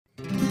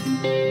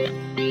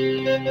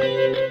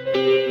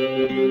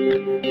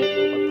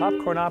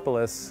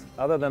Popcornopolis,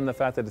 other than the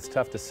fact that it's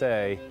tough to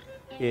say,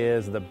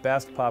 is the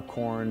best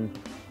popcorn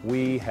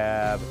we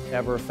have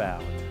ever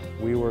found.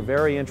 We were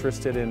very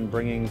interested in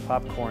bringing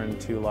popcorn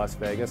to Las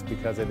Vegas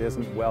because it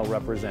isn't well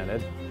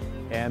represented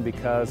and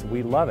because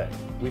we love it.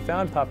 We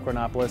found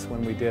Popcornopolis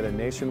when we did a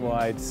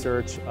nationwide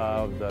search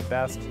of the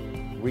best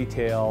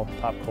retail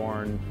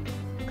popcorn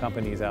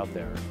companies out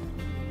there.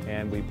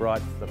 And we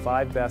brought the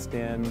 5 best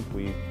in,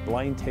 we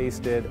blind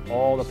tasted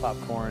all the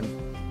popcorn,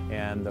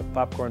 and the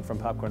popcorn from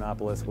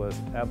Popcornopolis was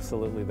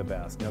absolutely the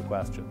best, no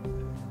question.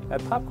 At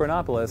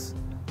Popcornopolis,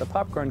 the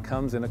popcorn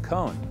comes in a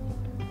cone.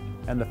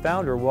 And the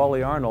founder,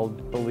 Wally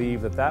Arnold,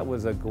 believed that that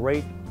was a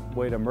great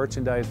way to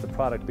merchandise the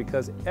product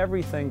because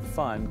everything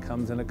fun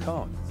comes in a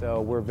cone.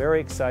 So we're very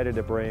excited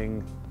to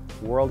bring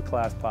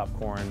world-class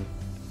popcorn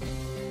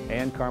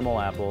and caramel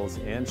apples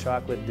and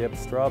chocolate-dipped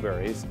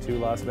strawberries to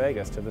Las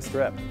Vegas, to the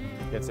Strip.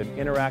 It's an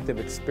interactive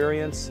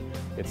experience.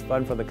 It's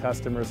fun for the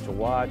customers to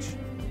watch.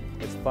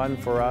 It's fun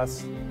for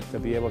us to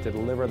be able to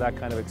deliver that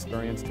kind of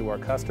experience to our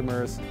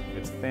customers.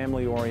 It's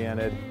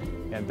family-oriented,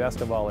 and best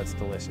of all, it's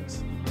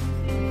delicious.